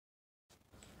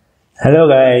Hello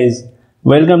guys,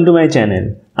 welcome to my channel.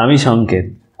 আমি সংকেত।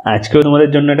 আজকেও তোমাদের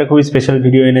জন্য একটা খুবই স্পেশাল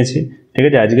ভিডিও এনেছি। ঠিক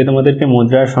আছে, আজকে তোমাদেরকে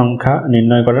মুদ্রার সংখ্যা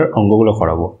নির্ণয় করার অঙ্কগুলো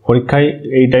করাবো। পরীক্ষায়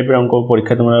এই টাইপের অঙ্ক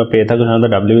পরীক্ষা তোমরা পেয়ে থাকো সাধারণত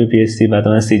wbpsc বা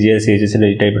তোমার সিজিএল সিএইচএসএল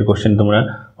এই টাইপের কোশ্চেন তোমরা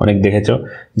অনেক দেখেছো,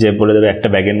 যে বলে দেবে একটা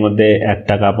ব্যাগের মধ্যে 1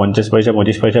 টাকা 50 পয়সা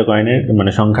 25 পয়সা কয়েনের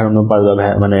মানে সংখ্যার অনুপাত বা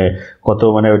মানে কত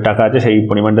মানে টাকা আছে সেই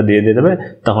পরিমাণটা দিয়ে দেবে।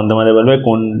 তখন তোমাদের বলবে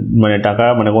কোন মানে টাকা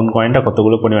মানে কোন কয়েনটা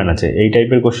কতগুলো পরিমাণ আছে, এই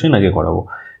টাইপের কোশ্চেন আগে করাবো।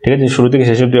 ঠিক আছে, শুরু থেকে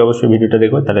শেষ অবধি অবশ্যই ভিডিওটা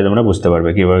দেখো, তাহলে তোমরা বুঝতে পারবে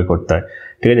কীভাবে করতে হয়।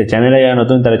 ঠিক আছে, চ্যানেলে যারা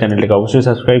নতুন তারা চ্যানেলটাকে অবশ্যই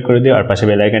সাবস্ক্রাইব করে দিও, আর পাশে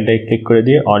বেল আইকনটায় ক্লিক করে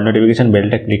দিও, অল নোটিফিকেশন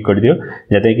বেলটা ক্লিক করে দিও,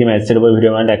 যাতে কি ম্যাথসের উপর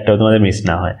ভিডিও বানালে একটাও তোমাদের মিস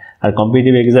না হয়। আর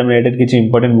কম্পিটিটিভ এক্সাম রিলেটেড কিছু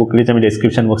ইম্পর্টেন্ট বুকলিস্ট আমি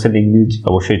ডেসক্রিপশন বক্সে লিঙ্ক দিয়েছি,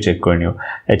 অবশ্যই চেক করে নিও।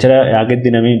 এছাড়া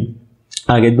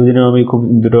আগের দুদিনেও আমি খুব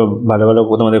দুটো ভালো ভালো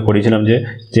তোমাদের করেছিলাম,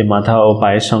 যে মাথা ও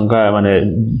পায়ের সংখ্যা মানে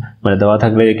দেওয়া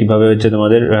থাকলে কীভাবে হচ্ছে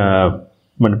তোমাদের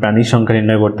মানে প্রাণীর সংখ্যা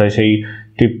নির্ণয় করতে হয়, সেই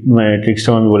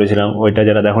ট্রিক্সটাও আমি বলেছিলাম। ওইটা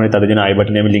যারা দেখোনি তাদের জন্য আই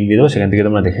বাটনে আমি লিঙ্ক দিয়ে দেবো, সেখান থেকে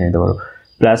তোমরা দেখে নিতে পারো।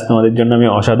 প্লাস তোমাদের জন্য আমি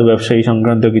অসাধু ব্যবসায়ী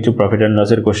সংক্রান্ত কিছু প্রফিট অ্যান্ড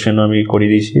লসের কোশ্চেনও আমি করে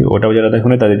দিয়েছি, ওটাও যারা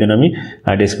দেখোনি তাদের জন্য আমি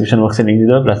ডিসক্রিপশন বক্সে লিঙ্ক দিয়ে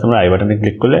দেবো। প্লাস তোমরা আই বাটনে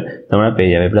ক্লিক করলে তোমরা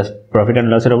পেয়ে যাবে। প্লাস প্রফিট অ্যান্ড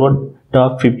লসের ওপর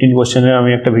টপ 15 কোশ্চেনের আমি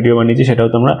একটা ভিডিও বানিয়েছি, সেটাও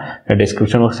তোমরা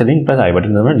ডিসক্রিপশন বক্সে লিঙ্ক প্লাস আই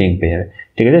বাটনে তোমরা লিঙ্ক পেয়ে যাবে।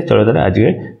 ঠিক আছে, চলো তাহলে আজকে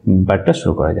পার্টটা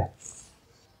শুরু করা যায়।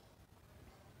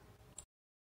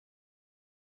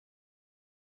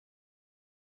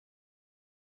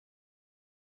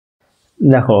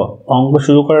 দেখো, অঙ্ক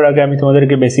শুরু করার আগে আমি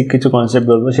তোমাদেরকে বেসিক কিছু কনসেপ্ট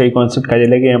বলবো, সেই কনসেপ্ট কাজে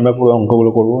লাগিয়ে আমরা পুরো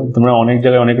অঙ্কগুলো করবো। তোমরা অনেক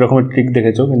জায়গায় অনেক রকমের ট্রিক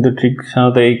দেখেছো, কিন্তু ট্রিক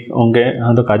সাধারণত এই অঙ্কে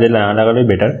হয়তো কাজে না লাগালেই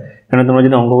বেটার, কারণ তোমরা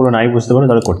যদি অঙ্কগুলো নাই বুঝতে পারো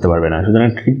তাহলে করতে পারবে না। সুতরাং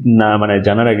ট্রিক না মানে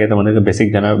জানার আগে তোমাদেরকে বেসিক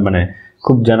জানার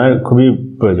জানার খুবই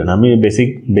প্রয়োজন। আমি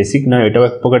বেসিক না, এটাও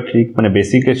এক প্রকার ট্রিক, মানে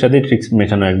বেসিকের সাথে ট্রিক্স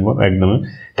মেশানো একদমই।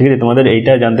 ঠিক আছে, তোমাদের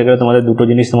এইটা জানতে গেলে তোমাদের দুটো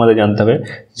জিনিস তোমাদের জানতে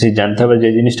হবে। যে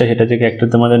জিনিসটা সেটা থেকে একটা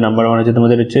তোমাদের নাম্বার 1 হচ্ছে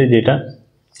তোমাদের হচ্ছে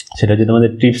সেটা হচ্ছে তোমাদের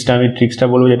আমি ট্রিক্সটা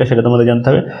বলবো যেটা, সেটা তোমাদের জানতে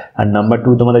হবে। আর নাম্বার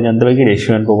 2 তোমাদের জানতে হবে কি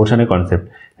ratio and প্রপোর্শনের concept.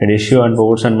 Ratio and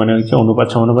proportion মানে হচ্ছে অনুপাত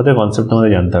সমানুপাতের কনসেপ্ট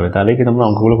তোমাদের জানতে হবে, তাহলে কি তোমরা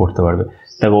অঙ্কগুলো করতে পারবে।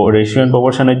 দেখো, রেশিও অ্যান্ড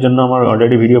প্রপোর্শনের জন্য আমার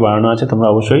অলরেডি ভিডিও বানানো আছে, তোমরা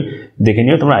অবশ্যই দেখে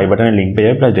নিও। তোমরা আই বাটনে লিঙ্ক পেয়ে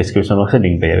যাবে, প্লাস ডেসক্রিপশন বক্সে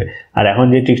লিঙ্ক পেয়ে যাবে। আর এখন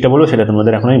যে ট্রিক্সটা বলবো সেটা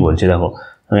তোমাদের এখন আমি বলছি। দেখো,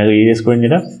 আমি আগে ইরেজ করে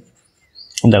যেটা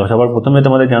দেখো, সবার প্রথমে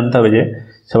তোমাদের জানতে হবে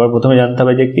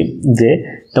কি যে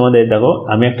তোমাদের দেখো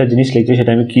আমি একটা জিনিস লিখছি,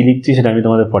 সেটা আমি কি লিখছি সেটা আমি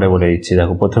তোমাদের পরে বলে দিচ্ছি।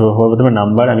 দেখো, প্রথমে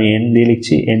নাম্বার আমি এন দিয়ে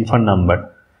লিখছি, N for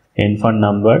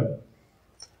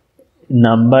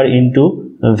number into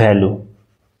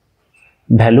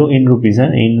value in rupees,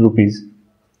 in rupees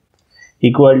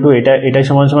equal to এটাই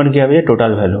সমান কি হবে,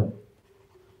 টোটাল ভ্যালু।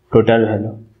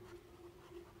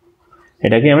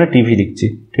 এটাকে আমরা টিভি লিখছি।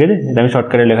 ঠিক আছে, এটা আমি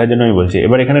শর্টকাটে লেখার জন্য আমি বলছি।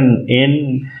 এবার এখানে এন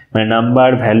মানে নাম্বার,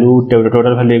 ভ্যালু,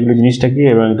 টোটাল ভ্যালু, এগুলো জিনিসটা কি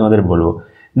এবার আমি তোমাদের বলবো।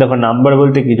 দেখো, নাম্বার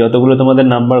বলতে কি, যতগুলো তোমাদের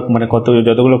নাম্বার মানে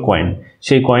যতগুলো কয়েন,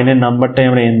 সেই কয়েনের নাম্বারটাই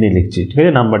আমরা এন দিয়ে লিখছি। ঠিক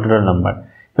আছে, নাম্বার, টোটাল নাম্বার।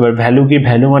 এবার ভ্যালু কি,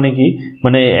 ভ্যালু মানে কি,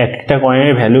 মানে একটা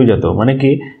কয়েনের ভ্যালু যত, মানে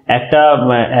কি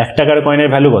 1 টাকার কয়েনের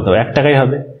ভ্যালু কত, 1 টাকাই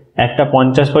হবে। একটা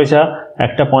 50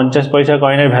 পয়সা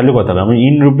কয়েনের ভ্যালু কত হবে, আমি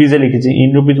ইন রুপিজে লিখেছি। ইন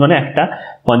রুপিজ মানে একটা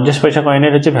 50 পয়সা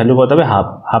কয়েনের হচ্ছে ভ্যালু কত হবে,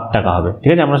 হাফ টাকা হবে। ঠিক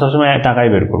আছে, আমরা সবসময় টাকাই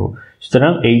বের করবো।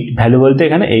 সুতরাং এই ভ্যালু বলতে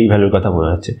এখানে এই ভ্যালুর কথা বলা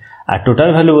হচ্ছে। আর টোটাল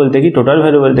ভ্যালু বলতে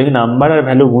কি নাম্বার আর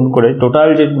ভ্যালু গুণ করে টোটাল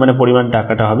যে মানে পরিমাণ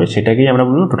টাকাটা হবে সেটাকেই আমরা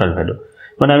বলবো টোটাল ভ্যালু।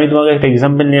 মানে আমি তোমাকে একটা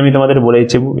এক্সাম্পল নিয়ে আমি তোমাদের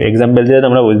বলেছি, এক্সাম্পল দিলে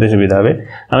তোমরা বলতে সুবিধা হবে।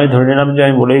 আমি ধরে নিলাম যে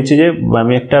আমি বলেছি যে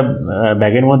আমি একটা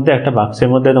ব্যাগের মধ্যে, একটা বাক্সের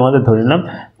মধ্যে তোমাদের ধরে নিলাম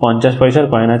 50 পয়সার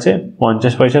কয়েন আছে।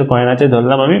 50 পয়সার কয়েন আছে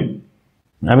ধরলাম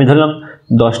আমি ধরলাম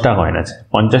 10টা কয়েন আছে।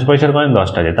 50 পয়সার কয়েন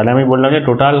 10টা আছে, তাহলে আমি বললাম যে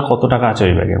টোটাল কত টাকা আছে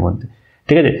ওই ব্যাগের মধ্যে।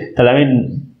 ঠিক আছে, তাহলে আমি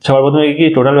সবার প্রথমে কি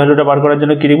টোটাল ভ্যালুটা বার করার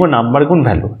জন্য কি লিখবো, নাম্বার গুণ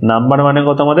ভ্যালু। নাম্বার মানে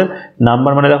কত আমাদের,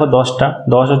 নাম্বার মানে দেখো 10টা,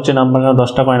 10 হচ্ছে নাম্বার,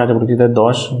 10টা কয়েন আছে প্রকৃতিতে,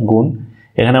 10 গুণ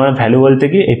এখানে আমরা ভ্যালু বলতে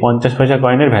কি এই 50 পয়সা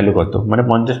কয়েনের ভ্যালু কত, মানে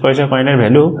 50 পয়সা কয়েনের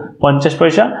ভ্যালু 50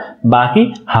 পয়সা, বাকি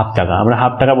হাফ টাকা। আমরা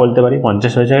হাফ টাকা বলতে পারি,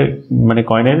 50 পয়সা মানে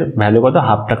কয়েনের ভ্যালু কত,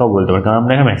 হাফ টাকাও বলতে পারি, কারণ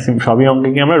আমরা এখানে ম্যাক্সিমাম সবই অঙ্কে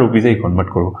কি আমরা রুপিসেই কনভার্ট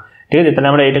করবো। ঠিক আছে, তাহলে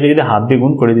আমরা এটাকে যদি হাফ দিয়ে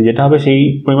গুণ করে দিই, যেটা হবে সেই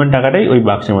পরিমাণ টাকাটাই ওই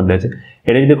বাক্সের মধ্যে আছে।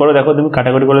 এটা যদি করো, দেখো তুমি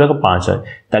কাটাকুটি করে দেখো 5 হয়,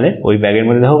 তাহলে ওই ব্যাগের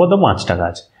মধ্যে দেখো কত, 5 টাকা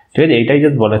আছে। ঠিক আছে, এইটাই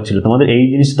জাস্ট বলার ছিল তোমাদের। এই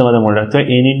জিনিসটা তোমাদের মনে রাখতে হবে,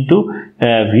 N into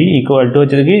V equal to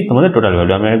হচ্ছে কি তোমাদের টোটাল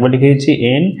ভ্যালু। আমি একবার লিখে দিচ্ছি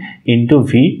এন ইন্টু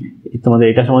ভি, তোমাদের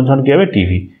এটা সমান কী হবে,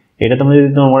 টিভি। এটা তোমরা যদি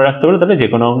তোমরা মনে রাখতে পারো তাহলে যে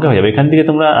কোনো অঙ্কে হয়ে যাবে। এখান থেকে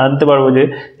তোমরা আনতে পারবো যে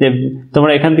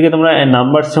তোমরা এখান থেকে তোমরা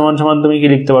নাম্বার সমান তুমি কি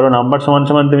লিখতে পারো, নাম্বার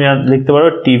সমান তুমি লিখতে পারো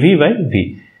টিভি বাই ভি।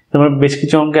 তোমার বেশ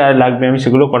কিছু অঙ্কে আর লাগবে, আমি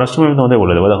সেগুলো করার সময় আমি তোমাদের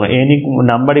বলে দেবো। দেখো এন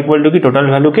নাম্বার ইকুয়াল টু কি টোটাল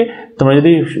ভ্যালুকে তোমরা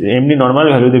যদি এমনি নর্মাল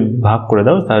ভ্যালু যদি ভাগ করে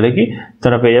দাও তাহলে কি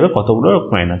তোমরা পেয়ে যাবে কতগুলো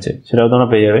কয়েন আছে, সেটাও তোমরা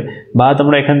পেয়ে যাবে। বা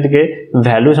তোমরা এখান থেকে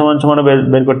ভ্যালু সমান সমান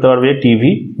বের করতে পারবে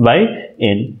টিভি বাই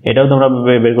এন, এটাও তোমরা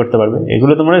বের করতে পারবে।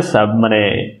 এগুলো তোমরা মানে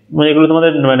এগুলো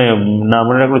তোমাদের মানে না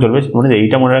মনে রাখলে চলবে,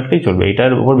 এইটা মনে রাখলেই চলবে,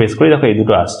 এইটার উপর বেস করে দেখো এই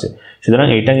দুটো আসছে, সুতরাং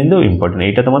এইটা কিন্তু ইম্পর্টেন্ট,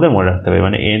 এইটা তোমাদের মনে রাখতে হবে।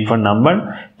 মানে এন ফর নাম্বার,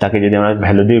 তাকে যদি আমরা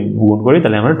ভ্যালু দিয়ে গুণ করি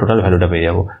তাহলে আমরা টোটাল ভ্যালুটা পেয়ে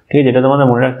যাবো, ঠিক আছে? যেটা তোমাদের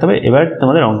মনে রাখতে হবে। এবার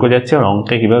তোমাদের অঙ্ক যাচ্ছে, আর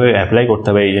অঙ্কে কীভাবে অ্যাপ্লাই করতে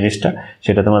হবে এই জিনিসটা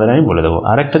সেটা তোমাদের আমি বলে দেবো।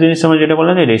 আর একটা জিনিস আমরা যেটা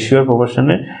বললাম যে রেশিও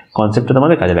প্রপোর্শনের কনসেপ্টটা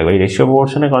তোমাদের কাজে লাগবে, এই রেশিও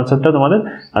প্রপোর্শনের কনসেপ্টটা তোমাদের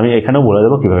আমি এখানেও বলে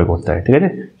দেবো কীভাবে করতে হয়, ঠিক আছে?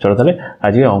 চলো তাহলে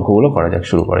আজকে অঙ্কগুলো করা যাক,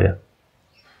 শুরু করা যাক।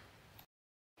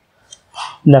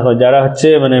 দেখো যারা হচ্ছে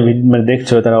মানে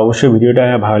দেখছো তারা অবশ্যই ভিডিওটা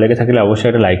ভালো লেগে থাকলে অবশ্যই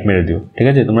একটা লাইক মেরে দিও, ঠিক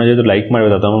আছে? তোমরা যেহেতু লাইক মারবে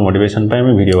তত আমার মোটিভেশন পাই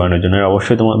আমি ভিডিও বানানোর জন্য। আর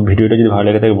অবশ্যই তোমার ভিডিওটা যদি ভালো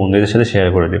লেগে থাকে বন্ধুদের সাথে শেয়ার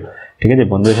করে দিও, ঠিক আছে?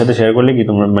 বন্ধুদের সাথে শেয়ার করলে কি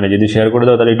তোমরা মানে যদি শেয়ার করে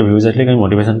দাও তাহলে একটু ভিউজ আসলে আমি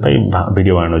মোটিভেশন পাই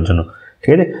ভিডিও বানানোর জন্য,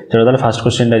 ঠিক আছে? চলো তাহলে ফার্স্ট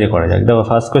কোশ্চেনটা যে করা যাক। দেখো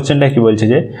ফার্স্ট কোশ্চেনটা কি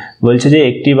বলছে যে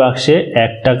একটি বাক্সে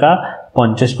 1 টাকা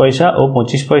 50 পয়সা ও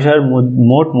 25 পয়সার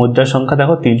মোট মুদ্রার সংখ্যা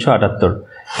দেখো 378,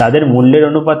 তাদের মূল্যের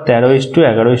অনুপাত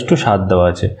 13:11:7 দেওয়া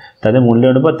আছে। তাদের মূল্যের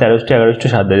অনুপাত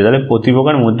 13:11:7 দেওয়া আছে, তাহলে প্রতি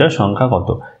প্রকার মুদ্রার সংখ্যা কত?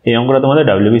 এই অঙ্কটা তোমাদের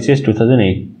wbcs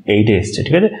 2008 এসছে,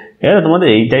 ঠিক আছে? এবার তোমাদের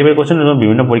এই টাইপের কোশ্চেন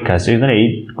বিভিন্ন পরীক্ষা আসছে, এই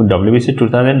wbcs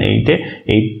 2008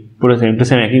 এই পুরো সেম টু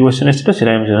সেম একই কোশ্চেন এসেছিল,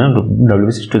 সেটা আমি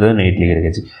wbcs 2008 লিখে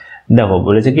রেখেছি। দেখো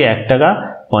বলেছে কি 1 টাকা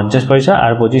 50 পয়সা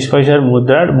আর 25 পয়সার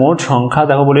মুদ্রার মোট সংখ্যা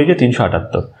দেখো বলেছে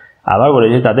 378। আবার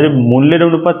বলেছে তাদের মূল্যের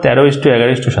অনুপাত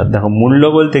 13:11:7। দেখো মূল্য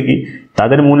বলতে কি,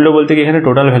 তাদের মূল্য বলতে কি এখানে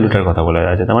টোটাল ভ্যালুটার কথা বলা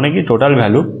আছে। তার মানে কি টোটাল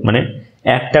ভ্যালু মানে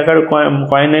 1 টাকার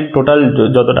কয়েনের টোটাল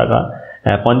যত টাকা,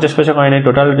 50 পয়সা কয়েনের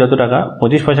টোটাল যত টাকা,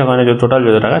 25 পয়সা কয়েনের টোটাল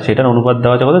যত টাকা, সেটার অনুপাত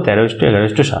দেওয়া আছে কত?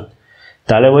 13:11:7।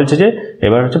 তাহলে বলছে যে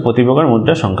এবার হচ্ছে প্রতি প্রকার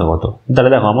মুদ্রার সংখ্যা কত। তাহলে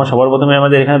দেখো আমরা সবার প্রথমে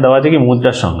আমাদের এখানে দেওয়া আছে কি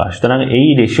মুদ্রার সংখ্যা, সুতরাং এই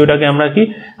রেশিওটাকে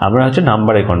আমরা হচ্ছে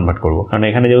নাম্বারে কনভার্ট করবো, কারণ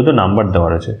এখানে যেহেতু নাম্বার দেওয়া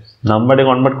আছে নাম্বারে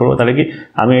কনভার্ট করবো। তাহলে কি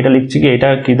আমি এটা লিখছি কি এটা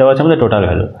কি দেওয়া আছে আমাদের টোটাল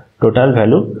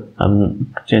ভ্যালু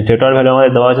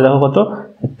আমাদের দেওয়া আছে দেখো কত?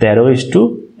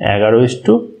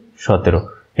 13:11:17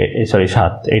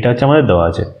 এটা হচ্ছে আমাদের দেওয়া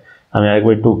আছে। আমি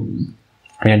আরেকবার একটু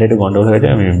এখানটা একটু গন্ডগোল হয়ে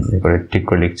যায়, আমি ঠিক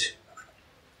করে লিখছি।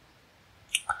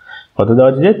 কত দেওয়া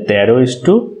আছে যে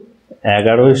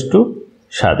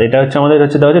 13:11:7, এটা হচ্ছে আমাদের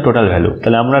দেওয়া আছে টোটাল ভ্যালু।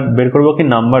 তাহলে আমরা বের করবো কি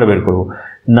নাম্বার বের করবো,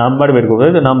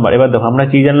 তাই তো নাম্বার। এবার দেখো আমরা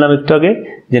কি জানলাম একটু আগে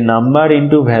যে number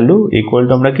into value equal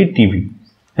to আমরা কি টিভি,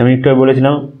 আমি একটু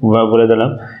বলেছিলাম বা বলে দিলাম।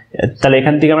 তাহলে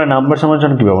এখান থেকে আমরা নাম্বার সমান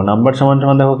সমান কী পাবো? নাম্বার সমান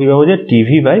সমান দেখো কী পাবো যে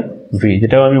টিভি বাই ভি,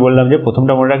 যেটাও আমি বললাম যে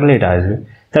প্রথমটা মনে রাখলে এটা আসবে।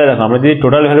 তাহলে দেখো আমরা যদি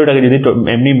টোটাল ভ্যালুটাকে যদি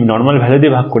এমনি নর্মাল ভ্যালু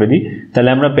দিয়ে ভাগ করে দিই তাহলে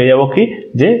আমরা পেয়ে যাবো কি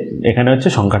যে এখানে হচ্ছে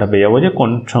সংখ্যাটা পেয়ে যাবো যে কোন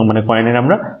মানে কয়েনের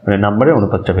আমরা মানে নাম্বারের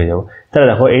অনুপাতটা পেয়ে যাবো। তাহলে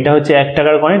দেখো এটা হচ্ছে 1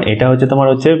 টাকার কয়েন, এটা হচ্ছে তোমার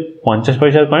হচ্ছে 50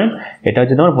 পয়সার কয়েন, এটা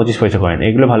হচ্ছে তোমার 25 পয়সা কয়েন।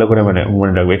 এগুলো ভালো করে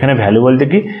মনে রাখবে। এখানে ভ্যালু বলতে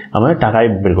কি আমাদের টাকায়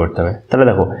বের করতে হবে। তাহলে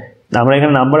দেখো আমরা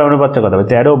এখানে নাম্বারের অনুপাতটা কত হবে?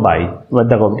 13 এবার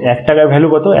দেখো 1 টাকার ভ্যালু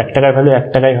কত? 1 টাকার ভ্যালু 1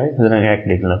 টাকাই হয়, সুতরাং 1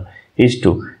 লিখলাম ইস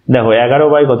টু দেখো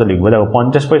 11 কত লিখবো? দেখো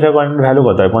 50 পয়সার কয়েনের ভ্যালু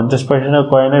কত হয়? 50 পয়সার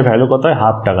কয়েনের ভ্যালু কত হয়?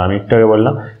 ½ টাকা। আমি একটু আগে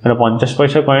বললাম তাহলে 50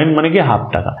 পয়সার কয়েন মানে কি ½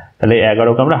 টাকা, তাহলে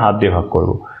 11কে আমরা ½ দিয়ে ভাগ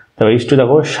করবো। তারপর ইস টু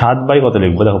দেখো 7 কত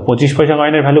লিখবো? দেখো 25 পয়সা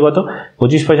কয়েনের ভ্যালু কত?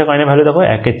 25 পয়সা কয়েনের ভ্যালু দেখো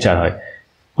 1/4 হয়।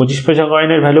 25 পয়সা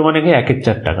কয়েনের ভ্যালু মানে কি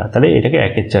 1/4 টাকা, তাহলে এটাকে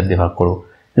 1/4 দিয়ে ভাগ করবো।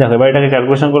 দেখো এবার এটাকে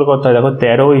ক্যালকুলেশন করে করতে হয়। দেখো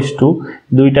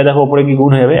 13:2 দেখো উপরে কি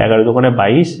গুণ হয়ে যাবে? 11 দোকানে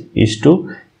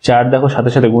 22:4 দেখো সাথে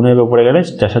সাথে গুণ হয়ে উপরে গেলে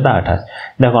 4 7 28।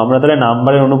 দেখো আমরা তাহলে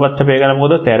নাম্বারের অনুপাতটা পেয়ে গেলাম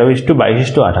কত?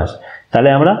 13:22:28। তাহলে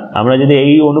আমরা যদি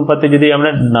এই অনুপাতে যদি আমরা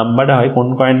নাম্বারটা হয় কোন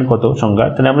কয়েন কত সংখ্যা,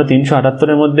 তাহলে আমরা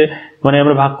 378-এর মধ্যে মানে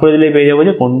আমরা ভাগ করে দিলেই পেয়ে যাবো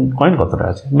যে কোন কয়েন কতটা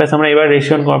আছে। ব্যাস আমরা এবার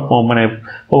রেশিও মানে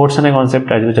প্রপোর্শনের কনসেপ্ট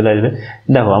চলে আসবে।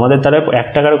 দেখো আমাদের তাহলে 1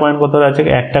 টাকার কয়েন কতটা আছে?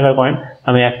 1 টাকার কয়েন,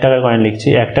 আমি 1 টাকার কয়েন লিখছি।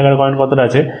 1 টাকার কয়েন কতটা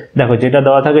আছে? দেখো যেটা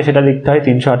দেওয়া থাকে সেটা লিখতে হয়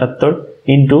 378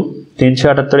 ইন্টু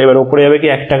 378। এবার উপরে যাবে কি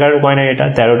 1 টাকার কয়েনে এটা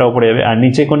 13টা উপরে যাবে, আর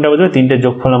নিচে কোনটা বুঝবে? 3টের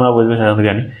যোগফল আমরা বুঝবো, সেটা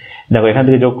জানি। দেখো এখান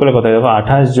থেকে যোগ করলে কত হয়? দেখো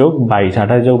 28 যোগ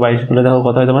 22 করলে দেখো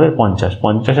কত হয় তোমাদের?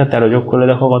 50 আর 13 যোগ করলে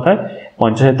দেখো কত হয়?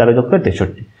 50 আর 13 যোগ করলে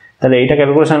 63। তাহলে এইটা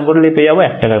ক্যালকুলেশন করলে পেয়ে যাবো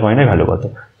 1 টাকার কয়েনের ভ্যালু কত।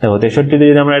 দেখো 63 দিয়ে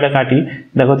যদি আমরা এটা কাটি,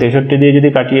 দেখো 63 দিয়ে যদি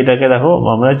কাটি এটাকে দেখো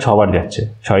আমরা 6 বার যাচ্ছে,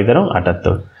 6 ×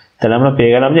 78। তাহলে আমরা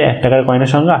পেয়ে গেলাম যে 1 টাকার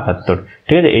কয়েনের সঙ্গে 78।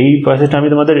 ঠিক আছে, এই প্রসেসটা আমি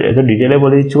তোমাদের এত ডিটেলে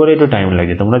বলে দিচ্ছি বলে একটু টাইম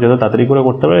লাগে। তোমরা যত তাড়াতাড়ি করে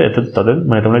করতে পারবে তাদের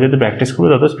মানে তোমরা যদি প্র্যাকটিস করবে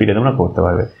তত স্পিডে তোমরা করতে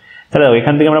পারবে। তাহলে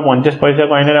এখান থেকে আমরা 50 পয়সা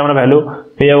কয়েনের আমরা ভ্যালু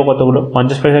পেয়ে যাবো কতগুলো?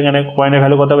 50 পয়সা কয়েনের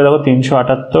ভ্যালু কত হবে? দেখো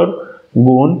 378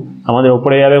 গুণ আমাদের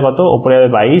ওপরে যাবে কত? ওপরে যাবে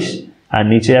 22 আর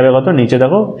নিচে যাবে কত? নিচে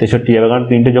দেখো 63 যাবে, কারণ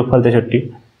 3টে যোগফল 63।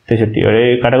 63 এবারে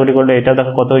কাটাকুটি করলে এটা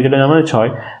দেখো কত হয়েছিল আমাদের 6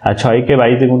 আর 6কে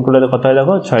 22 দিয়ে গুণ করলে কত হয়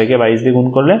দেখো 6কে 22 দিয়ে গুণ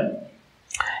করলে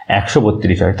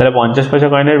 132 হয় তাহলে 50 পয়সা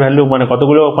কয়েনের ভ্যালু মানে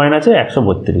কতগুলো কয়েন আছে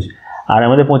 132 আর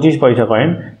আমাদের 25 পয়সা কয়েন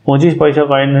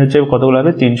হচ্ছে কতগুলো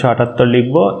হবে 378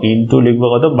 লিখবো ইনটু লিখবো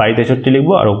কত 22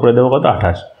 লিখবো আর উপরে দেবো কত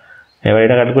 28 এবার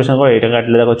এটা ক্যালকুলেশন করে এটা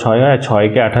কাটলে দেখো 6 হয়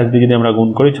 6কে 28 দিয়ে যদি আমরা গুণ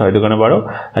করি 6 দুগুণে 12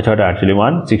 আর 6টা 8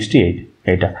 168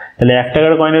 এটা তাহলে 1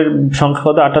 টাকার কয়েনের সংখ্যা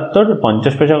কত 78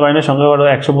 50 পয়সা কয়েনের সংখ্যা কত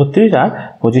 132 আর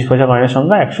 25 পয়সা কয়েনের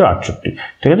সংখ্যা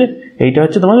 168 ঠিক আছে এইটা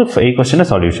হচ্ছে তোমাদের এই কোশ্চেনের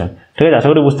সলিউশন ঠিক আছে আশা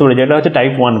করি বুঝতে পেরেছো এটা হচ্ছে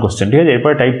টাইপ 1 কোশ্চেন ঠিক আছে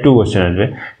এরপর টাইপ 2 কোশ্চেন আসবে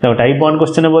দেখো টাইপ 1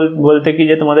 কোশ্চেনে বলতে কি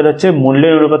যে তোমাদের হচ্ছে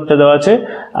মূল্যের অনুপাতটা দেওয়া আছে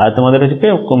আর তোমাদের হচ্ছে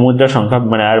মুদ্রার সংখ্যা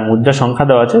মানে আর মুদ্রার সংখ্যা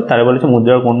দেওয়া আছে তারে বলেছে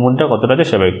মুদ্রার কোন মুদ্রা কতটা আছে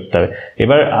সেটা করতে হবে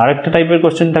এবার আরেকটা টাইপের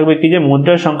কোশ্চেন থাকবে কি যে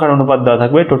মুদ্রার সংখ্যার অনুপাত দেওয়া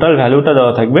থাকবে টোটাল ভ্যালুটা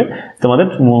দেওয়া থাকবে তোমাদের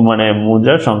মানে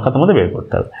মুদ্রার সংখ্যা তোমাদের বের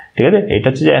করতে হবে ঠিক আছে এটা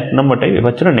হচ্ছে যে 1 নম্বর টাইপ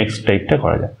এবার চলো নেক্সট টাইপটা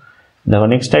করা যাক দেখো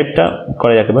নেক্সট টাইপটা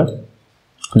করা যাক এবার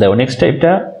দেখো নেক্সট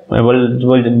টাইপটা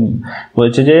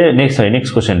বলছে যে নেক্সট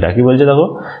কোশ্চেনটা কি বলছে দেখো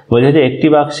বলছে যে একটি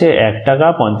বাক্সে 1 টাকা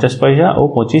 50 পয়সা ও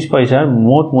 25 পয়সার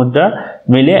মোট মুদ্রা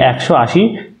মিলে 180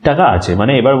 টাকা আছে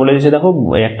মানে এবার বলে দিচ্ছে দেখো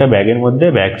একটা ব্যাগের মধ্যে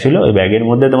ব্যাগ ছিল ওই ব্যাগের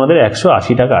মধ্যে তোমাদের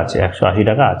 180 টাকা আছে 180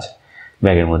 টাকা আছে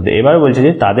ব্যাগের মধ্যে এবার বলছে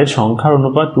যে তাদের সংখ্যার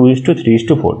অনুপাত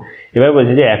 2:3:4 এবার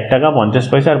বলছে যে 1 টাকা 50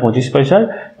 পয়সা আর 25 পয়সার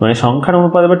মানে সংখ্যার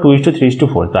অনুপাত এবার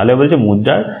 2:3:4 তাহলে বলছে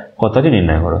মুদ্রার কত আছে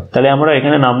নির্ণয় করো তাহলে আমরা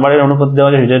এখানে নাম্বারের অনুপাত দেওয়া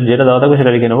আছে যেটা দেওয়া থাকবে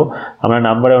সেটা লিখে নেবো আমরা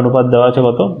নাম্বারের অনুপাত দেওয়া আছে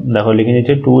কত দেখো লিখে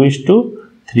নিচ্ছি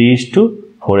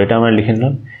 2:3:4 এটা আমরা লিখে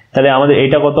নিলাম তাহলে আমাদের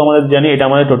এটা কত আমাদের জানি এটা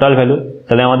আমাদের টোটাল ভ্যালু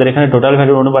তাহলে আমাদের এখানে টোটাল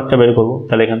ভ্যালুর অনুপাতটা বের করবো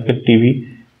তাহলে এখান থেকে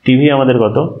টিভি আমাদের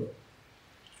কত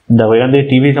দেখো এখান থেকে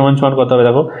টিভি সমান কত হবে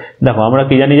দেখো আমরা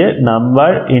কি জানি যে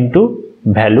number into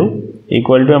value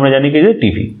equal to আমরা জানি কি যে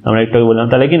টিভি আমরা একটু আগে বললাম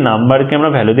তাহলে কি নাম্বারকে আমরা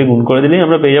ভ্যালু দিয়ে গুণ করে দিলেই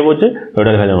আমরা পেয়ে যাবো হচ্ছে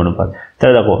টোটাল ভ্যালুর অনুপাত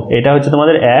তাহলে দেখো এটা হচ্ছে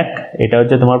তোমাদের 1 এটা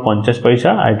হচ্ছে তোমার 50 পয়সা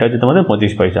আর এটা হচ্ছে তোমাদের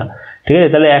 25 পয়সা ঠিক আছে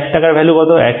তাহলে 1 টাকার ভ্যালু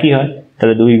কত একই হয়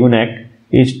তাহলে 2 গুণ 1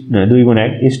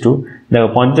 ইস টু দেখো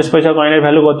 50 পয়সা কয়েনের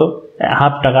ভ্যালু কত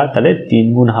হাফ টাকা তাহলে 3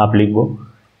 গুণ হাফ লিখবো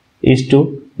ইস টু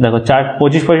দেখো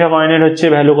 25 পয়সা কয়েনের হচ্ছে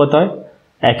ভ্যালু কত হয়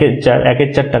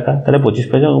 1/4 টাকা তাহলে 25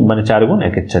 পয়সা মানে 4 গুণ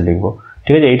 1/4 লিখবো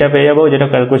ঠিক আছে এইটা পেয়ে যাবো যেটা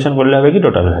ক্যালকুলেশন করলে হবে কি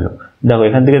টোটাল ভ্যালু দেখো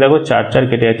এখান থেকে দেখো 4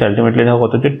 কেটে যাচ্ছে আলটিমেটলি দেখো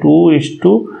কত হচ্ছে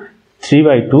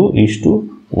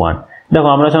 2:3/2:1 দেখো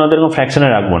আমরা সাধারণত এরকম ফ্র্যাকশনে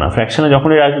রাখবো না ফ্র্যাকশনে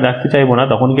যখনই রাখতে চাইবো না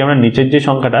তখন কি আমরা নিচের যে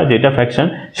সংখ্যাটা যেটা ফ্র্যাকশন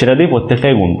সেটা দিয়ে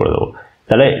প্রত্যেকটাই গুণ করে দেবো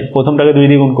তাহলে প্রথমটাকে 2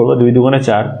 দিয়ে গুণ করবো 2 দুগুণে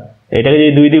 4 এটাকে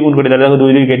যদি 2 দিয়ে গুণ করি তাহলে দেখো 2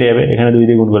 দিয়ে কেটে যাবে এখানে 2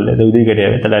 দিয়ে গুণ করলে 2 দিয়ে কেটে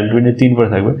যাবে তাহলে আলটিমেটলি 3 পরে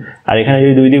থাকবে আর এখানে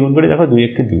যদি 2 দিয়ে গুণ করি দেখো 2 ×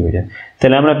 2 হয়ে যায়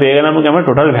তাহলে আমরা পেয়ে গেলাম কি আমরা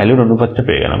টোটাল ভ্যালুর অনুপাতটা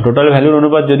পেয়ে গেলাম টোটাল ভ্যালুর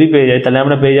অনুপাত যদি পেয়ে যাই তাহলে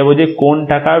আমরা পেয়ে যাবো যে কোন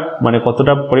টাকার মানে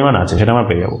কতটা পরিমাণ আছে সেটা আমরা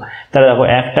পেয়ে যাবো তাহলে দেখো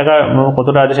 1 টাকা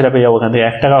কতটা আছে সেটা পেয়ে যাবো এখান থেকে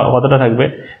 1 টাকা কতটা থাকবে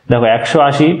দেখো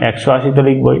 180 তো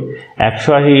লিখবই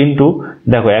 180 ইন্টু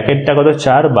দেখো 1/টা কত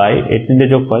 4 বাই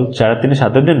 8 যোগফল 4 3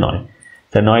 7 9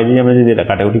 তা 9 দিয়ে আমরা যদি এটা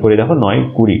কাটাকুটি করি দেখো 9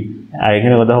 20 আর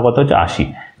এখানে দেখো কত হচ্ছে 80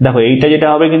 দেখো এইটা যেটা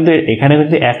হবে কিন্তু এখানে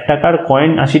কিন্তু 1 টাকার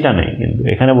কয়েন 80টা নেই কিন্তু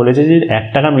এখানে বলেছে যে 1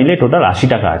 টাকা মিলে টোটাল 80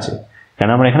 টাকা আছে কেন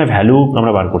আমরা এখানে ভ্যালু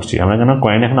আমরা বার করছি আমরা কেন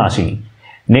কয়েন এখন আসিনি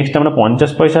নেক্সট আমরা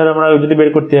 50 পয়সার আমরা যদি বের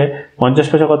করতে হয় 50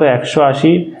 পয়সা কত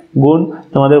 180 গুণ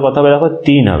তোমাদের কত হবে দেখো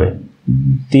 3 হবে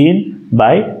 3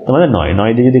 বাই তোমাদের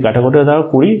 9 দিয়ে যদি কাটাকুটি হয় দেখো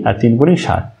 20 আর 3 ×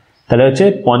 60 তাহলে হচ্ছে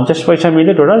 50 পয়সা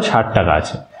মিলে টোটাল 60 টাকা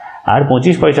আছে আর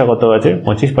 25 পয়সা কত আছে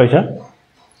 25 পয়সা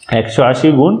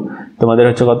 180 গুণ তোমাদের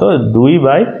হচ্ছে কত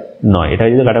 2/9 এটা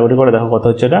যদি কাটাকুটি করে দেখো কত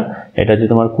হচ্ছে এটা হচ্ছে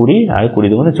তোমার 20 আর 20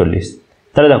 দুগুণে 40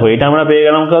 তাহলে দেখো এটা আমরা পেয়ে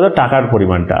গেলাম কত টাকার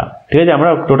পরিমাণটা ঠিক আছে আমরা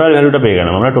টোটাল ভ্যালুটা পেয়ে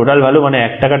গেলাম আমরা টোটাল ভ্যালু মানে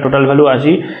 1 টাকা টোটাল ভ্যালু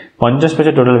 80 50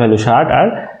 পয়সা টোটাল ভ্যালু 60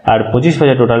 আর 25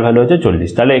 পয়সা টোটাল ভ্যালু হচ্ছে 40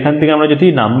 তাহলে এখান থেকে আমরা যদি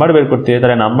নাম্বার বের করতে হয়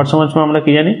তাহলে নাম্বার সমান আমরা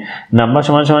কি জানি নাম্বার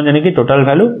সমান জানি কি টোটাল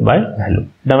ভ্যালু বাই ভ্যালু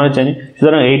এটা আমরা জানি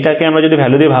সুতরাং এইটাকে আমরা যদি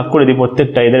ভ্যালু দিয়ে ভাগ করে দিই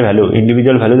প্রত্যেকটা এদের ভ্যালু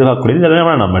ইন্ডিভিজুয়াল ভ্যালু দিয়ে ভাগ করে দিই তাহলে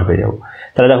আমরা নাম্বার পেয়ে যাবো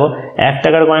তাহলে দেখো 1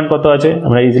 টাকার কয়েন কত আছে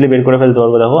আমরা ইজিলি বের করে ফেলতে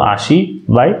পারবো দেখো 80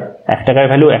 বাই 1 টাকার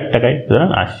ভ্যালু 1 টাকায় সুতরাং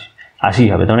 80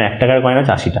 হবে তাহলে 1 টাকার কয়েন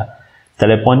আছে 80টা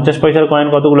তাহলে 50 পয়সার কয়েন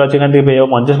কতগুলো আছে এখান থেকে পেয়ে যাবো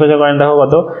 50 পয়সার কয়েন দেখো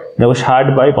কত দেখো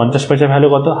 60 বাই 50 পয়সার ভ্যালু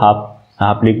কত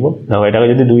হাফ লিখবো দেখো এটাকে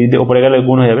যদি 2 দিয়ে উপরে গেলে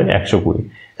গুণ হয়ে যাবে 120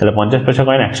 তাহলে 50 পয়সা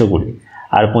কয়েন 120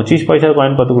 আর 25 পয়সার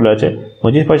কয়েন কতগুলো আছে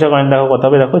 25 পয়সা কয়েন দেখো কত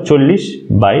হবে দেখো 40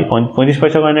 বাই 25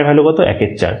 পয়সা কয়েনের ভ্যালু কত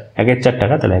 1/4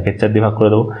 টাকা তাহলে 1/4 দিয়ে ভাগ করে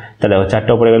দেবো তাহলে দেখো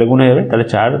 4টা উপরে গেলে গুণ হয়ে যাবে তাহলে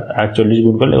 4 আর 40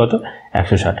 গুণ করলে কত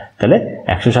 160 তাহলে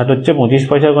 160 হচ্ছে 25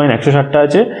 পয়সার কয়েন 160টা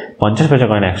আছে 50 পয়সা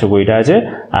কয়েন 120টা আছে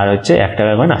আর হচ্ছে 1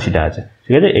 টাকার কয়েন 80টা আছে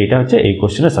ঠিক আছে এইটা হচ্ছে এই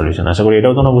কোশ্চেনের সলিউশন আশা করি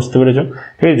এটাও তোমরা বুঝতে পেরেছো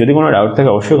ঠিক আছে যদি কোনো ডাউট থাকে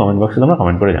অবশ্যই কমেন্ট বক্সে তোমরা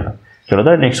কমেন্ট করে জানাও চলো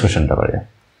তাহলে নেক্সট কোশ্চেনটা করা যায়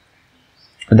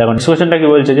দেখো নেক্সট কোশ্চেনটা কি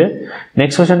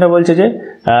বলছে যে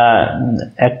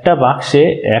একটা বাক্সে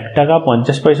 1 টাকা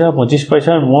 50 পয়সা 25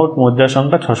 পয়সার মোট মুদ্রার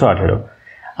সংখ্যা 618।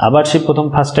 আবার সে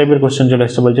ফার্স্ট টাইপের কোশ্চেন চলে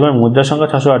আসছে, বলছে এবার মুদ্রার সংখ্যা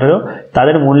 618,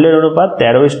 তাদের মূল্যের অনুপাত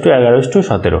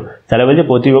 13:11:17। তাহলে বলছে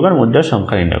প্রতি প্রকার মুদ্রার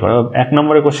সংখ্যা নির্ণয় করো। 1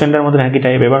 নম্বরের কোশ্চেনটার মধ্যে একই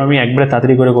টাইপ। এবার আমি একবারে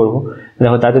তাড়াতাড়ি করে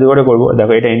করবো।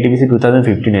 দেখো এটা NTPC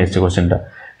 2015 এসছে কোশ্চেনটা,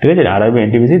 ঠিক আছে। RRB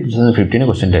NTPC 2015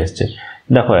 কোশ্চেনটা এসছে।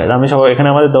 দেখো আমি সব এখানে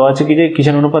আমাদের দেওয়া আছে কি যে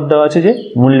কিসের অনুপাত দেওয়া আছে, যে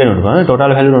মূল্যের অনুপাত, মানে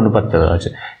টোটাল ভ্যালুর অনুপাতটা দেওয়া আছে।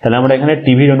 তাহলে আমরা এখানে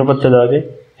টিভির অনুপাতটা দেওয়া আছে,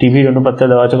 টিভির অনুপাতটা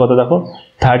দেওয়া আছে কত, দেখো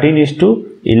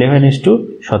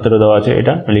 13:11:17 দেওয়া আছে,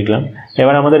 এটা লিখলাম।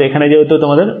 এবার আমাদের এখানে যেহেতু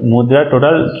তোমাদের মুদ্রার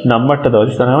টোটাল নাম্বারটা দেওয়া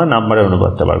আছে, তাহলে আমরা নাম্বারের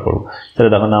অনুপাতটা বার করবো। তাহলে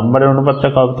দেখো নাম্বারের অনুপাতটা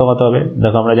কত হবে,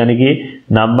 দেখো আমরা জানি কি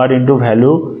নাম্বার ইন্টু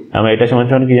ভ্যালু, আমরা এটা সমান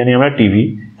সমান কি জানি আমরা টিভি।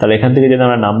 তাহলে এখান থেকে যদি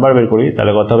আমরা নাম্বার বের করি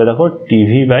তাহলে কত হবে, দেখো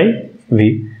TV/V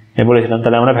বলেছিলাম।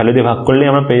 তাহলে আমরা ভ্যালু দিয়ে ভাগ করলেই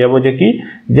আমরা পেয়ে যাবো যে কি,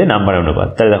 যে নাম্বারের অনুপাত।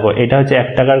 তাহলে দেখো এটা হচ্ছে 1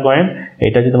 টাকার কয়েন,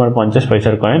 এটা হচ্ছে তোমার 50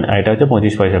 পয়সার কয়েন, আর এটা হচ্ছে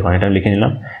 25 পয়সার কয়েন, এটা লিখে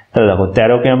নিলাম। তাহলে দেখো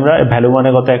 13কে আমরা ভ্যালু মানে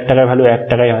কত, 1 টাকার ভ্যালু 1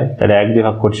 টাকাই হয়, তাহলে 1 দিয়ে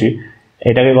ভাগ করছি।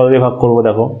 এটাকে কত দিয়ে ভাগ করবো,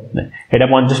 দেখো এটা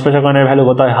 50 পয়সা কয়েনের ভ্যালু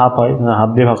কত হয়, হাফ হয়, হাফ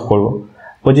দিয়ে ভাগ করবো।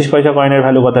 25 পয়সা কয়েনের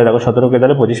ভ্যালু কত হয়, দেখো 17কে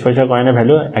তাহলে 25 পয়সা কয়েনের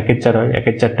ভ্যালু 1/4 হয়,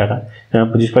 1/4 টাকা।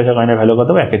 25 পয়সা কয়েনের ভ্যালু কত,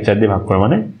 1/4 দিয়ে ভাগ করো,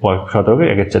 মানে 17কে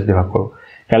 1/4 দিয়ে ভাগ করো।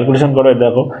 ক্যালকুলেশন করো,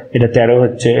 দেখো এটা 13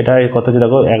 হচ্ছে, এটা কত হচ্ছে,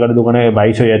 দেখো 11 দুগুণে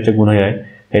 22 হয়ে যাচ্ছে, গুণ হয়ে যায়।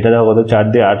 এটা দেখো কত, 4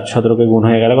 দিয়ে 17কে গুণ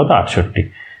হয়ে গেলে কত, 68।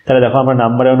 তাহলে দেখো আমরা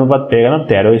নাম্বারের অনুপাত পেয়ে গেলাম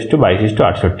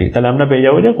 13:22:68। তাহলে আমরা পেয়ে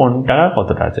যাবো যে কোন টাকা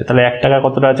কতটা আছে। তাহলে 1 টাকা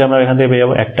কতটা আছে আমরা এখান থেকে পেয়ে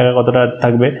যাবো। 1 টাকা কতটা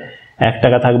থাকবে, 1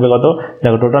 টাকা থাকবে কত,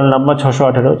 দেখো টোটাল নাম্বার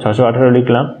 618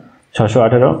 লিখলাম।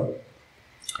 618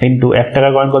 ইন্টু 1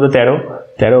 টাকার কয়েন কত,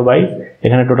 13 বাই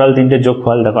এখানে টোটাল তিনটে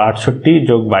যোগফল, দেখো 68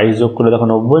 যোগ 22 যোগ করে দেখো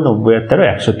 90, 90 আর 13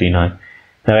 103 হয়।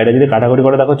 দেখো এটা যদি কাটাকুটি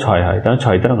করে দেখো 6 হয়, তাহলে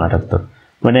 6 13 78,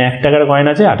 মানে 1 টাকার কয়েন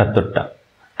আছে 78টা।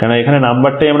 কারণ এখানে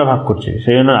নাম্বারটাই আমরা ভাগ করছি,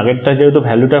 সেই জন্য আগেরটা যেহেতু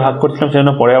ভ্যালুটা ভাগ করছিলাম, সেই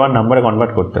জন্য পরে আবার নাম্বারে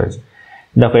কনভার্ট করতে হয়েছে।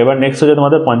 দেখো এবার নেক্সট হচ্ছে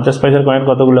তোমাদের 50 পয়সার কয়েন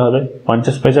কতগুলো হবে।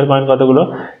 50 পয়সার কয়েন কতগুলো,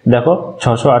 দেখো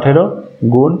 618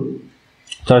 গুণ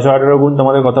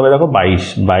তোমাদের কত হবে, দেখো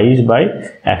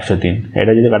 22/103।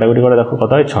 এটা যদি কাটাকুটি করে দেখো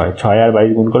কত হয়, 6 আর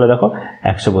 22 গুণ করলে দেখো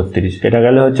 132। এটা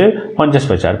গেলে হচ্ছে 50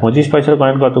 পয়সা। আর 25 পয়সার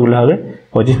কয়েন কতগুলো হবে,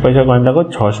 25 পয়সার কয়েন দেখো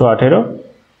 618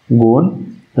 গুণ,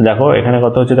 দেখো এখানে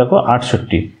কত হচ্ছে, দেখো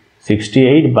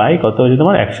 68 বাই কত হচ্ছে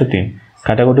তোমার 103।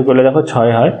 কাটাকুটি করলে দেখো 6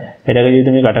 হয়। এটাকে যদি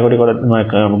তুমি কাটাকুটি করে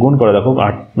গুণ করে দেখো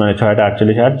 8, মানে 6 টা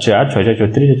 48, 8 4 6 6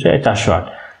 34 হচ্ছে 408,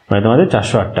 মানে তোমাদের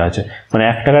 408টা আছে। মানে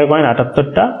 1 টাকার কয়েন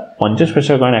 78টা, 50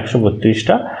 পয়সার কয়েন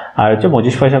 132টা, আর হচ্ছে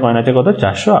 25 পয়সা কয়েন আছে কত,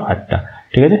 408টা।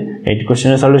 ঠিক আছে, এই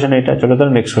কোশ্চেনের সলিউশন এটা। চলো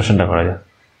তাহলে নেক্সট কোশ্চেনটা করা যায়।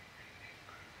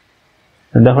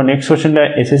 দেখো নেক্সট কোশ্চেনটা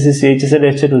SSC CHSL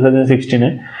এসছে 2016-এ।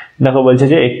 দেখো বলছে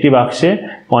যে একটি বাক্সে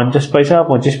 50 পয়সা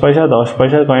 25 পয়সা 10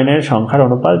 পয়সার কয়েনের সংখ্যার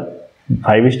অনুপাত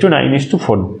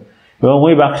 5:9:4 এবং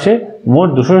ওই বাক্সে মোট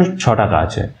 206 টাকা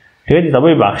আছে। ঠিক আছে, তবে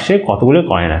ওই বাক্সে কতগুলো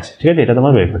কয়েন আছে, ঠিক আছে, এটা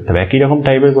তোমার বের করতে হবে। একই রকম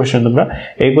টাইপের কোশ্চেন তোমরা,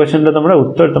 এই কোশ্চেনটা তোমরা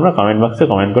উত্তর তোমরা কমেন্ট বক্সে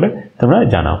কমেন্ট করে তোমরা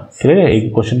জানাও। ঠিক আছে, এই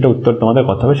কোশ্চেনটা উত্তর তোমাদের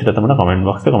কত হবে সেটা তোমরা কমেন্ট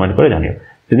বক্সে কমেন্ট করে জানিও।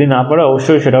 যদি না পারো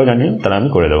অবশ্যই সেটাও জানিও, তাহলে আমি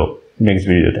করে দেবো নেক্সট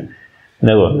ভিডিওতে।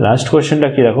 দেখো লাস্ট কোশ্চেনটা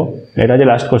কি, দেখো এটা হচ্ছে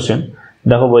লাস্ট কোশ্চেন।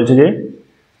 দেখো বলছে যে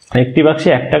একটি বাক্সে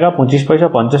 1 টাকা 25 পয়সা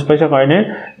 50 পয়সা কয়েনের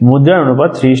মুদ্রার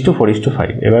অনুপাত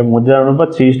 3:4:5। এবার মুদ্রার অনুপাত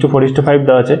 3:4:5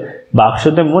 দেওয়া আছে,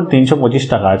 বাক্সতে মোট 325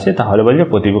 টাকা আছে, তাহলে বলছে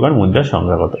প্রতি প্রকার মুদ্রার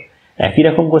সংখ্যা কত। একই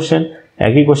রকম কোশ্চেন,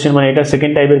 একই কোশ্চেন, মানে এটা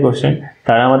সেকেন্ড টাইপের কোশ্চেন।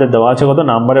 তারা আমাদের দেওয়া আছে কত,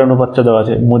 নাম্বারের অনুপাতটা দেওয়া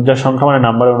আছে, মুদ্রার সংখ্যা মানে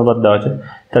নাম্বারের অনুপাত দেওয়া আছে।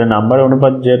 তাহলে নাম্বারের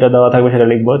অনুপাত যেটা দেওয়া থাকবে সেটা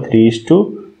লিখবো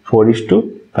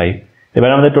 3:4:5। এবার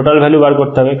আমাদের টোটাল ভ্যালু বার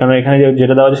করতে হবে, কারণ এখানে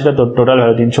যেটা দেওয়া আছে সেটা টোটাল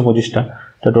ভ্যালু 325টা।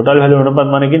 তো টোটাল ভ্যালু অনুপাত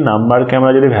মানে কি, নাম্বারকে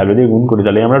আমরা যদি ভ্যালু দিয়ে গুণ করি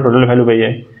তাহলে আমরা টোটাল ভ্যালু পেয়ে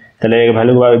যাই। তাহলে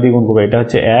ভ্যালু দিয়ে গুণ করবো, এটা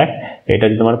হচ্ছে 1, এটা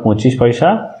হচ্ছে তোমার 25 পয়সা,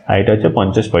 আর এটা হচ্ছে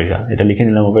 50 পয়সা। এটা লিখে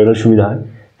নিলাম, ওপরে সুবিধা হয়।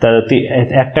 তাহলে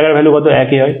 1 টাকার ভ্যালু কত,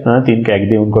 1ই হয়, 3কে 1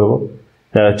 দিয়ে গুণ করবো।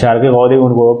 4কে ক দিয়ে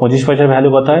গুণ করবো। 25 পয়সার ভ্যালু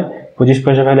কত হয়, 25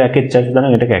 পয়সার ভ্যালু 1/4, সুতরাং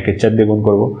এটাকে 1/4 দিয়ে গুণ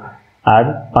করবো। আর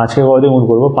 5কে ক দিয়ে গুণ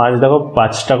করবো, 5 দেখো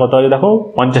 5টা কত আছে, দেখো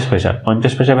 50 পয়সা,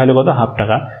 50 পয়সার ভ্যালু কত, হাফ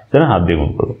টাকা, সুতরাং হাফ দিয়ে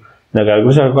গুণ করবো। দেখো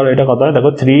ক্যালকুলেশন করো, এটা কত হয়, দেখো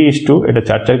 3:, এটা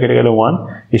 4 4 কেটে গেলে 1,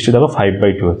 দেখো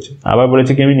 5/2 হচ্ছে। আবার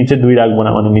বলেছে কি আমি নিচে 2 রাখবো না,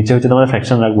 মানে নিচে হচ্ছে তোমাদের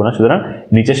ফ্র্যাকশন রাখবো না, সুতরাং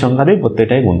নিচের সংখ্যা দিয়ে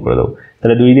প্রত্যেকটাই গুণ করে দেবো।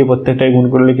 তাহলে 2 দিয়ে প্রত্যেকটাই গুণ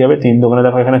করলে কি হবে, 3 দোকানে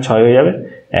দেখো এখানে 6 হয়ে যাবে,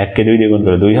 1কে 2 দিয়ে গুণ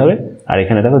করে 2 হবে, আর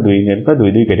এখানে দেখো 2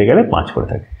 কেটে গেলে 5 করে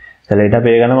থাকে। তাহলে এটা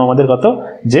পেয়ে গেলাম আমাদের কত,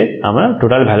 যে আমরা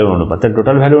টোটাল ভ্যালুর অনুপাত। তাহলে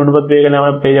টোটাল ভ্যালুর অনুপাত পেয়ে গেলে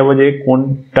আমরা পেয়ে যাবো যে কোন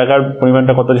টাকার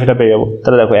পরিমাণটা কত সেটা পেয়ে যাবো।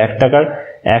 তাহলে দেখো 1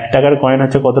 টাকার কয়েন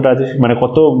হচ্ছে কতটা আছে, মানে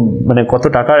কত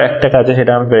টাকার 1 টাকা আছে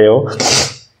সেটা আমি পেয়ে যাবো।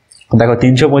 দেখো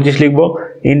 325 লিখবো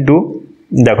ইন্টু,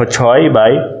 দেখো 6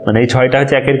 বাই, মানে এই 6টা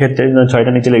হচ্ছে 1-এর ক্ষেত্রে,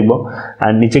 6টা নিচে লিখবো,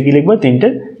 আর নিচে কি লিখবো, 3টে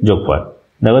যোগফল।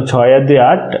 দেখো 6 আর 2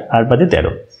 8 আর 5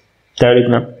 13, 13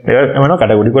 লিখলাম। এবার আমরা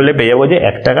কাটাকুটি করলে পেয়ে যাবো যে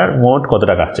 1 টাকার মোট কত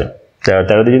টাকা আছে।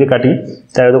 13 দিয়ে যদি কাটি,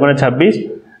 13 দোকানে 26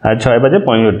 আর 6 5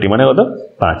 65, মানে কত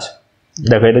 5।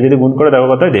 দেখো এটা যদি গুণ করে দেখো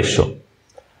কত হয় 150।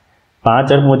 5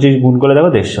 আর 25 গুণ করে দেখো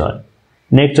 150 হয়।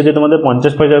 নেক্সট হচ্ছে তোমাদের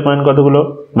 50 পয়সার কয়েন কতগুলো,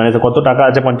 মানে কত টাকা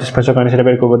আছে 50 পয়সার কয়েন সেটা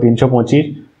বের করবো। 325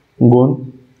 গুণ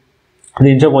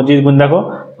 325 গুণ দেখো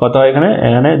কত হয়,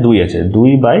 এখানে 2 আছে,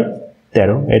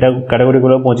 2/13। এটা কাটাকুটি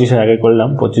করবো 25 আগে করলাম,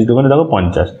 25 দোকানে দেখো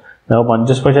 50, দেখো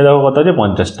 50 পয়সা দেখো কত আছে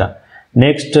 50টা।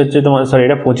 নেক্সট হচ্ছে তোমার সরি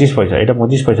এটা 25 পয়সা, এটা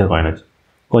 25 পয়সার কয়েন আছে,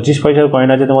 25 পয়সার কয়েন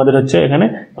আছে তোমাদের হচ্ছে এখানে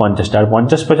 50টা। আর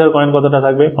 50 পয়সার কয়েন কতটা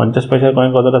থাকবে, 50 পয়সার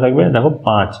কয়েন কতটা থাকবে দেখো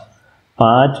 5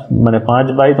 মানে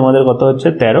 5 তোমাদের কত হচ্ছে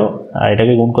 13, আর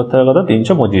এটাকে গুণ করতে হবে কত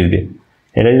 325 দিয়ে।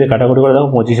 এটা যদি কাটাকুটি করে দেখো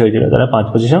 25 হয়েছিল, তাহলে 5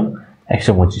 25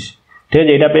 125। ঠিক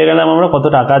আছে, এটা পেয়ে গেলাম আমরা, কত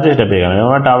টাকা আছে সেটা পেয়ে গেলাম।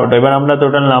 এবার আমরা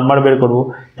টোটাল নাম্বার বের করবো।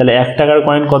 তাহলে 1 টাকার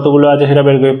কয়েন কতগুলো আছে সেটা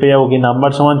বের করে পেয়ে যাবো কি, নাম্বার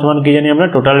সমান সমান কি জানি আমরা,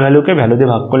 টোটাল ভ্যালুকে ভ্যালু দিয়ে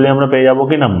ভাগ করলে আমরা পেয়ে যাবো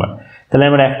কি নাম্বার। তাহলে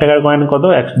আমরা 1 টাকার কয়েন কত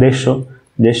 150,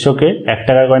 150কে 1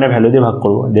 টাকার কয়েনের ভ্যালু দিয়ে ভাগ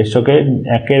করবো। 150কে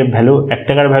 1 ভ্যালু 1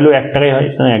 টাকার ভ্যালু 1 টাকাই হয়,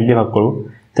 সুতরাং 1 দিয়ে ভাগ করবো,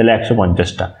 তাহলে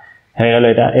 150টা হয়ে গেল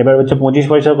এটা। এবার হচ্ছে 25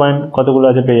 পয়সার কয়েন কতগুলো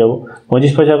আছে পেয়ে যাবো।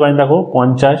 25 পয়সার কয়েন দেখো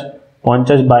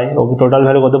 50 বাই ওকে টোটাল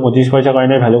ভ্যালু কত, 25 পয়সা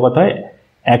কয়েনের ভ্যালু কত হয়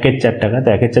 1/4 টাকা, তো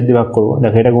 1/4 দিয়ে ভাগ করবো।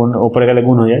 দেখো এটা গুণ ওপরে গেলে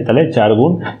গুণ হয়ে যায়, তাহলে 4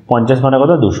 গুণ 50 মানে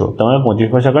কত 200, তার মানে 25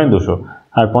 পয়সা কয়েন 200।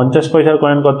 আর 50 পয়সার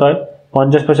কয়েন কত হয়,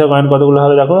 50 পয়সার কয়েন কতগুলো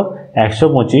হবে দেখো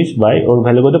 125 বাই ওর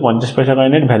ভ্যালু কত, 50 পয়সা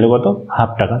কয়েনের ভ্যালু কত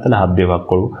 ½ টাকা, তাহলে ½ দিয়ে ভাগ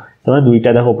করবো। তার মানে 2টা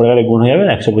দেখো উপরে গেলে গুণ হয়ে যাবে,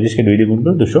 125কে 2 দিয়ে গুণ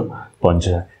করে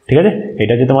 250। ঠিক আছে,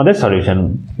 এটা হচ্ছে তোমাদের সলিউশন।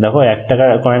 দেখো 1 টাকার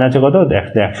কয়েন আছে কত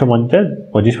 150,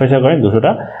 25 পয়সার কয়েন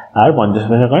 200টা, আর 50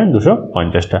 পয়সার কয়েন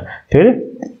 250টা। ঠিক আছে,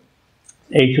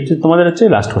 এই হচ্ছে তোমাদের হচ্ছে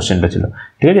লাস্ট কোশ্চেনটা ছিল।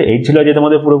 ঠিক আছে, এই ছিল যে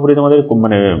তোমাদের পুরোপুরি তোমাদের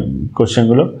মানে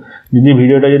কোশ্চেনগুলো। যদি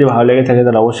ভিডিওটা যদি ভালো লেগে থাকে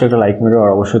তাহলে অবশ্যই একটা লাইক মেরো, আর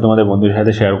অবশ্যই তোমাদের বন্ধুদের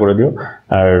সাথে শেয়ার করে দিও।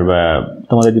 আর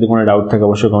তোমাদের যদি কোনো ডাউট থাকে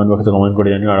অবশ্যই কমেন্ট বক্সে কমেন্ট করে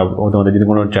জানিও। আর তোমাদের যদি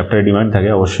কোনো চ্যাপ্টারের ডিমান্ড থাকে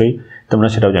অবশ্যই তোমরা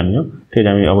সেটাও জানিও। ঠিক আছে,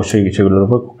 আমি অবশ্যই সেগুলোর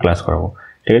উপর ক্লাস করাবো।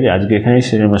 ঠিক আছে, আজকে এখানেই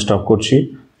স্টপ করছি।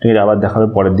 ঠিক আছে, আবার দেখা হবে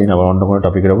পরের দিন, আবার অন্য কোনো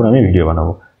টপিকের উপর আমি ভিডিও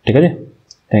বানাবো। ঠিক আছে,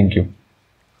 থ্যাংক ইউ।